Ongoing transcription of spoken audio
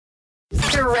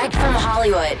Direct from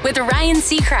Hollywood with Ryan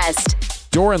Seacrest.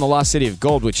 Dora in the Lost City of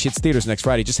Gold, which hits theaters next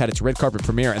Friday, just had its red carpet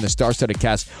premiere, and the star-studded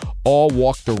cast all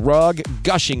walked the rug,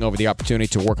 gushing over the opportunity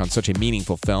to work on such a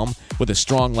meaningful film with a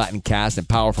strong Latin cast and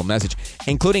powerful message,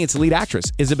 including its lead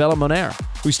actress, Isabella Moner,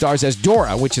 who stars as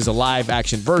Dora, which is a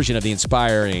live-action version of the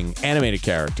inspiring animated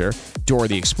character, Dora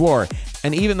the Explorer.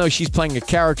 And even though she's playing a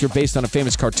character based on a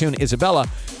famous cartoon, Isabella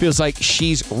feels like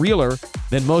she's realer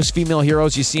than most female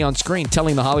heroes you see on screen,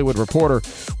 telling The Hollywood Reporter,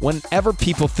 whenever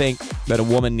people think that a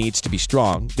woman needs to be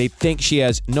strong, they think she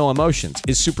has no emotions,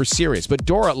 is super serious. But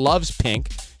Dora loves pink.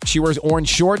 She wears orange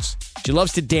shorts. She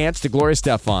loves to dance to Gloria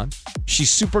Estefan.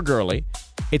 She's super girly.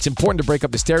 It's important to break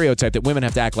up the stereotype that women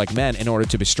have to act like men in order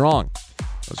to be strong.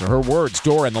 Those are her words.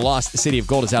 Dora in the Lost City of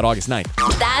Gold is out August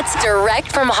 9th. That's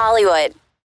direct from Hollywood.